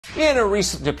In a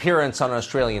recent appearance on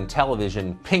Australian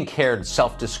television, pink-haired,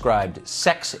 self-described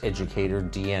sex educator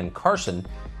Deanne Carson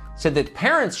said that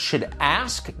parents should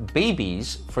ask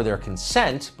babies for their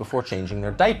consent before changing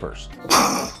their diapers.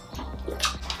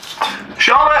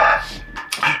 Charlotte!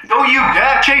 Don't you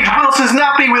dare change Wilson's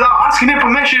nappy without asking him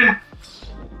permission!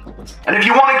 And if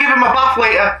you want to give him a bath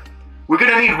later, we're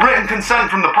going to need written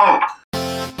consent from the Pope.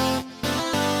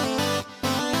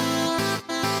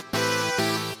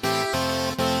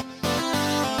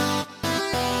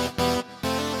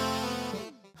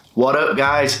 What up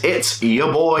guys, it's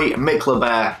your boy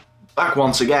MickLaBear, back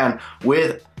once again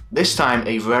with this time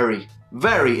a very,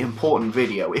 very important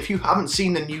video. If you haven't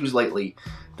seen the news lately,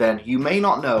 then you may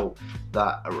not know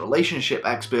that a relationship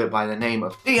expert by the name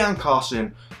of Deanne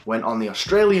Carson went on the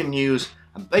Australian news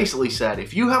and basically said,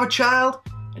 if you have a child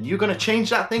and you're going to change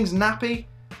that thing's nappy,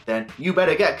 then you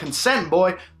better get consent,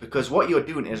 boy, because what you're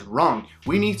doing is wrong.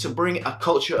 We need to bring a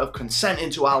culture of consent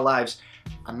into our lives,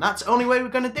 and that's the only way we're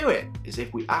going to do it, is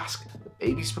if we ask the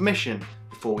baby's permission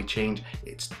before we change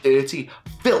its dirty,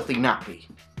 filthy nappy.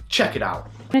 Check it out.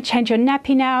 I'm going to change your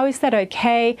nappy now, is that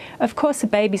okay? Of course the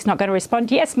baby's not going to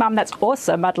respond, yes mum, that's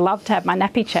awesome, I'd love to have my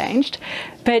nappy changed.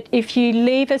 But if you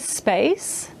leave a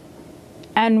space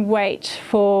and wait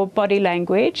for body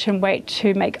language and wait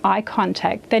to make eye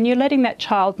contact, then you're letting that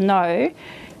child know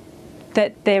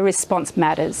that their response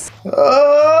matters.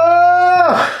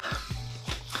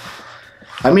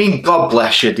 I mean, God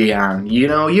bless you, Deanne. You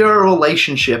know, you're a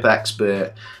relationship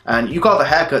expert, and you got the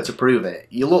haircut to prove it.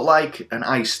 You look like an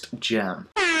iced gem.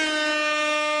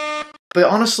 But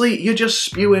honestly, you're just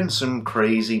spewing some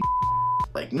crazy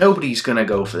like, nobody's gonna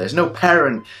go for this. No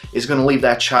parent is gonna leave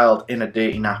their child in a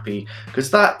dirty nappy,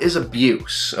 because that is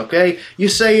abuse, okay? You're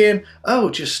saying, oh,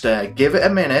 just give it a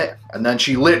minute, and then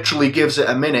she literally gives it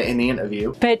a minute in the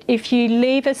interview. But if you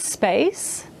leave a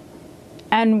space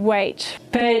and wait.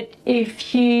 But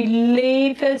if you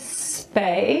leave a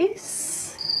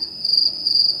space...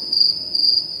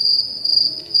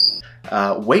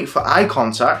 wait for eye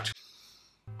contact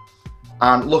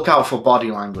and look out for body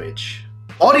language.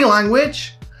 Body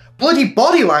language? Bloody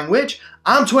body language?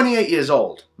 I'm 28 years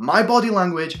old. My body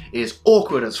language is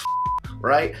awkward as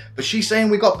right? But she's saying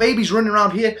we got babies running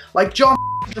around here like John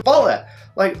Travolta.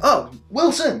 Like, oh,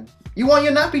 Wilson, you want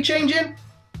your nappy changing?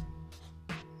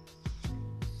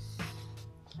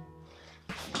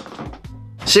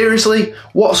 Seriously,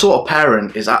 what sort of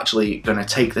parent is actually going to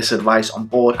take this advice on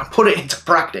board and put it into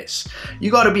practice? You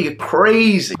got to be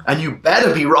crazy, and you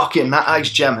better be rocking that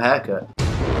ice gem haircut.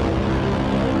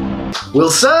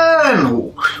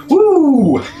 Wilson!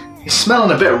 Woo! You're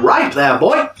smelling a bit ripe there,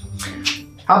 boy.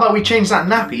 How about we change that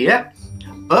nappy, yeah?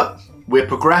 But we're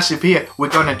progressive here. We're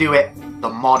going to do it the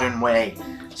modern way.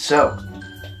 So,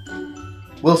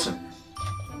 Wilson,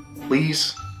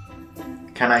 please,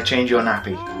 can I change your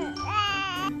nappy?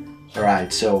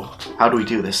 Alright, so how do we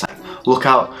do this? Look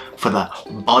out for the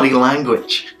body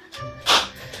language.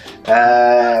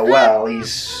 Well,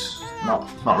 he's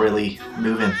not really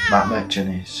moving that much,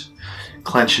 and he's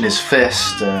clenching his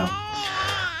fist.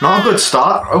 Not a good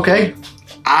start. Okay,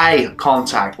 eye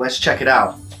contact. Let's check it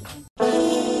out.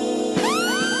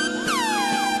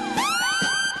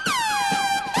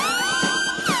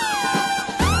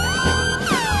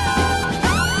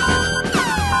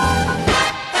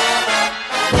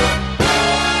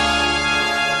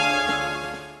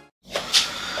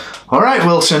 Alright,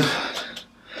 Wilson,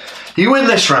 you win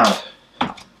this round.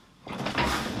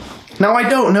 Now, I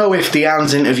don't know if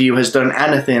Deanne's interview has done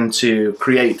anything to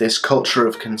create this culture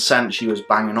of consent she was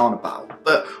banging on about,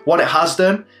 but what it has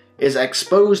done is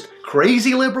exposed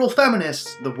crazy liberal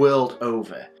feminists the world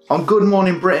over. On Good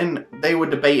Morning Britain, they were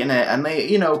debating it, and they,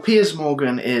 you know, Piers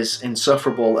Morgan is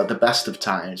insufferable at the best of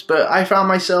times, but I found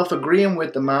myself agreeing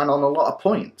with the man on a lot of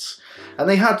points. And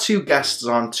they had two guests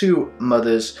on, two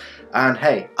mothers, and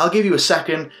hey, I'll give you a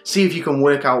second, see if you can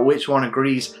work out which one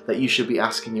agrees that you should be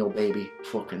asking your baby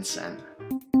for consent.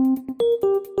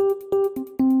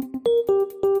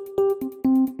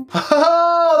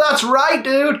 Oh, that's right,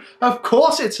 dude! Of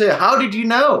course it's her, how did you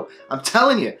know? I'm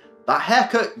telling you, that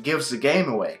haircut gives the game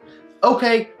away.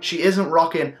 Okay, she isn't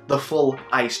rocking the full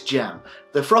ice gem.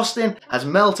 The frosting has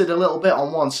melted a little bit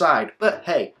on one side, but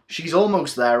hey, she's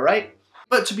almost there, right?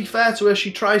 But to be fair to her, she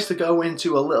tries to go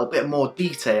into a little bit more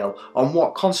detail on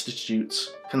what constitutes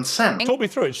consent. Talk me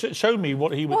through it. Show me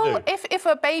what he would do. Well, if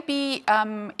a baby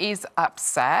is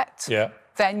upset, yeah,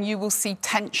 then you will see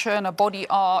tension, a body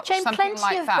arch, Jane, something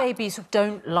like that. plenty of babies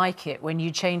don't like it when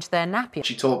you change their nappy.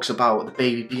 She talks about the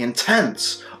baby being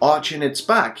tense, arching its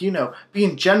back, you know,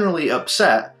 being generally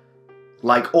upset,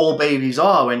 like all babies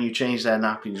are when you change their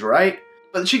nappies, right?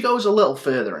 But she goes a little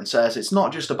further and says it's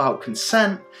not just about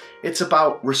consent, it's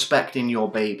about respecting your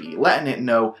baby, letting it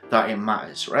know that it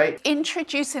matters, right?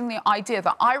 Introducing the idea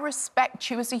that I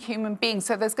respect you as a human being,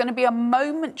 so there's going to be a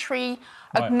momentary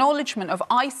acknowledgement of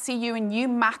I see you and you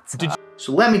matter.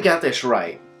 So let me get this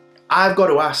right. I've got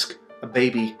to ask a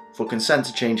baby for consent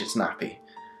to change its nappy.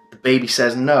 The baby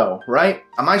says no, right?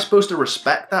 Am I supposed to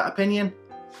respect that opinion?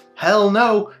 Hell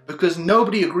no, because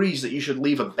nobody agrees that you should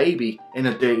leave a baby in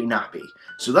a dirty nappy.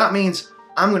 So that means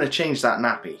I'm going to change that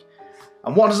nappy.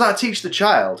 And what does that teach the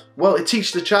child? Well, it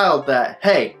teaches the child that,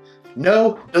 hey,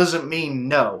 no doesn't mean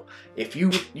no. If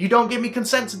you don't give me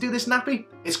consent to do this nappy,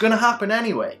 it's going to happen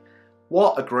anyway.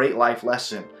 What a great life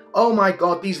lesson. Oh my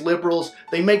God, these liberals,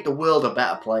 they make the world a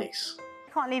better place.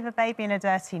 You can't leave a baby in a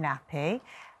dirty nappy.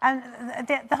 And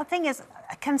the thing is,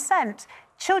 consent.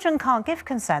 Children can't give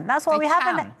consent. That's why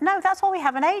that's why we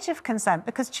have an age of consent,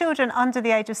 because children under the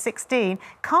age of 16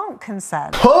 can't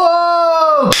consent.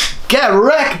 Oh, get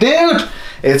wrecked, dude!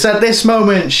 It's at this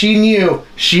moment she knew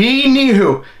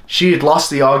she'd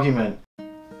lost the argument.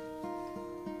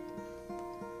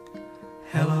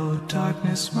 Hello,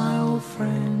 darkness, my old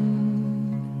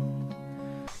friend.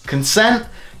 Consent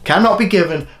cannot be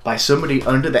given by somebody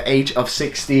under the age of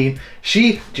 16.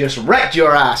 She just wrecked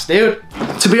your ass, dude.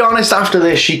 To be honest, after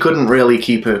this, she couldn't really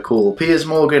keep her cool. Piers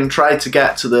Morgan tried to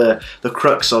get to the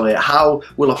crux of it. How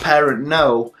will a parent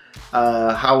know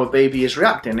how a baby is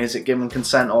reacting? Is it given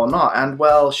consent or not? And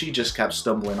well, she just kept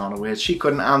stumbling on her words. She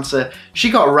couldn't answer. She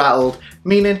got rattled,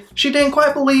 meaning she didn't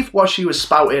quite believe what she was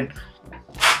spouting.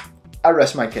 I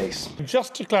rest my case.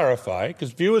 Just to clarify,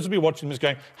 because viewers will be watching this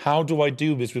going, how do I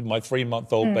do this with my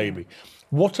 3-month-old baby?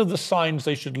 What are the signs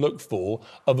they should look for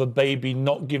of a baby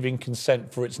not giving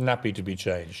consent for its nappy to be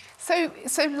changed?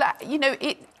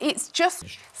 It's just.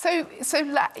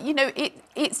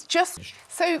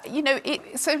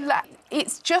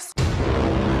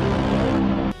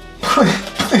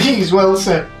 Please,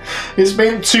 Wilson. It's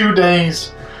been 2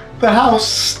 days. The house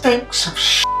stinks of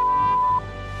shit.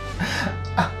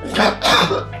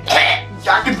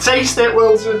 I can taste it,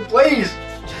 Wilson. Please,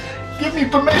 give me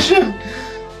permission.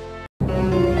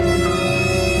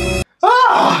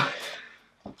 Ah!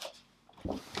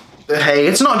 Hey,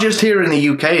 it's not just here in the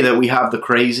UK that we have the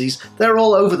crazies. They're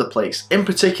all over the place. In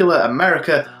particular,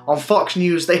 America. On Fox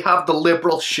News, they have the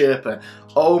liberal Sherpa.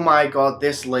 Oh my God,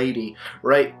 this lady,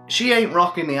 right? She ain't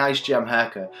rocking the Ice Gem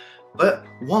haircut, but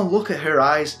one look at her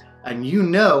eyes and you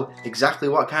know exactly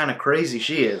what kind of crazy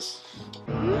she is.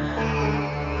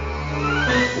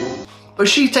 But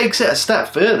she takes it a step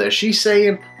further. She's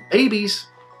saying, babies,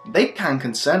 they can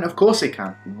consent. Of course they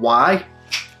can. Why?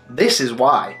 This is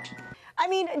why. I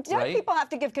mean, dead people have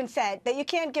to give consent. That you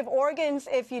can't give organs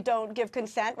if you don't give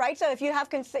consent, right? So if you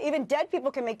have consent, even dead people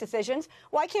can make decisions.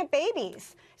 Why can't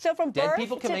babies? So from birth, dead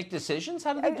people can make decisions?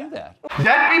 How do they do that?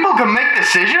 Dead people can make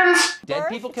decisions? Dead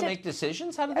people can make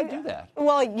decisions? How do they do that?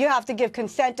 Well, you have to give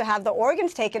consent to have the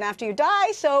organs taken after you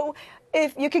die. So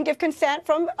if you can give consent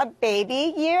from a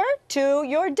baby year to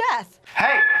your death.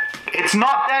 Hey, it's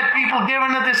not dead people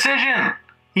giving a decision.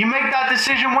 You make that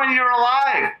decision when you're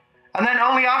alive. And then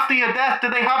only after your death do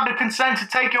they have the consent to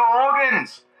take your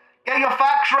organs. Get your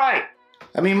facts right.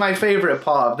 I mean, my favourite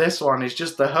part of this one is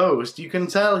just the host. You can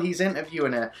tell he's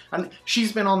interviewing her. And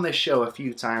she's been on this show a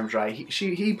few times, right?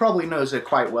 He probably knows her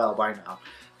quite well by now.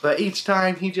 But each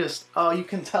time he just, oh, you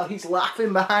can tell he's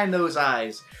laughing behind those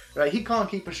eyes. Right? He can't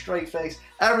keep a straight face.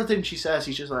 Everything she says,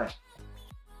 he's just like,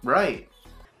 right.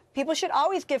 People should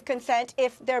always give consent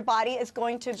if their body is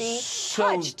going to be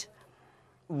touched.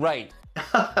 Right.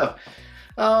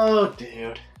 Oh,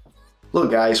 dude.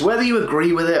 Look, guys, whether you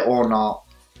agree with it or not,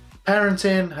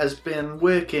 parenting has been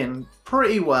working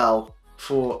pretty well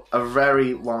for a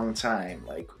very long time.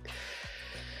 Like,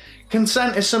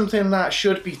 consent is something that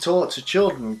should be taught to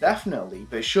children, definitely,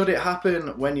 but should it happen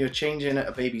when you're changing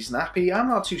a baby's nappy? I'm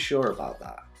not too sure about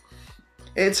that.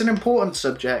 It's an important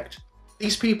subject.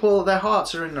 These people, their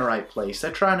hearts are in the right place.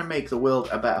 They're trying to make the world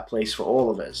a better place for all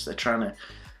of us. They're trying to,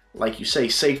 like you say,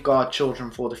 safeguard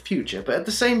children for the future. But at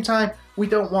the same time, we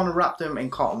don't want to wrap them in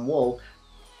cotton wool.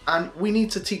 And we need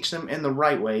to teach them in the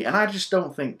right way. And I just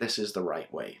don't think this is the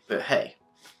right way. But hey,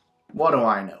 what do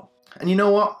I know? And you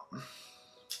know what?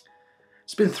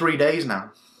 It's been 3 days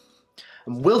now.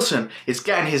 And Wilson is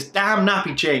getting his damn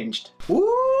nappy changed.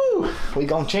 Woo! We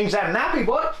gonna change that nappy,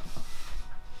 boy.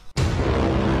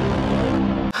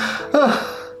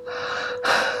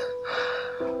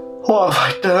 What have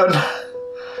I done?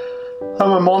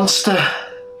 I'm a monster.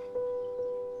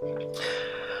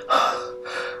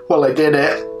 Well, I did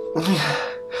it.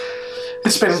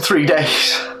 It's been 3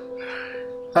 days.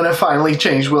 And I finally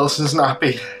changed Wilson's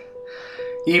nappy.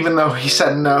 even though he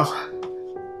said no.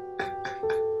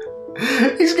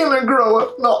 He's gonna grow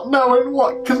up not knowing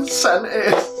what consent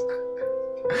is.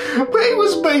 But he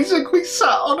was basically sat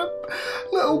on a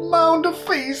little mound of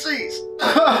feces.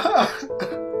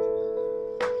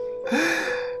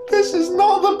 This is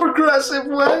not the progressive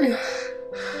way.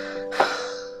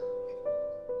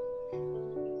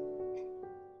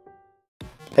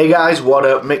 Hey guys, what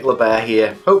up? MickLaBear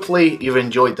here. Hopefully you've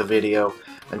enjoyed the video.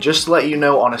 And just to let you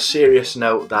know on a serious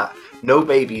note that no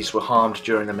babies were harmed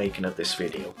during the making of this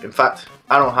video. In fact,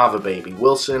 I don't have a baby.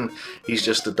 Wilson, he's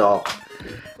just a doll.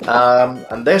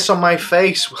 And this on my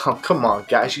face, well, come on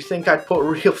guys, you think I'd put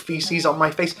real feces on my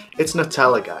face? It's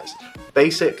Nutella, guys.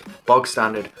 Basic, bog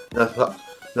standard,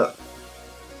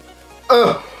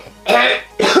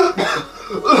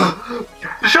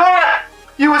 Sure!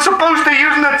 You were supposed to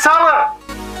use Nutella!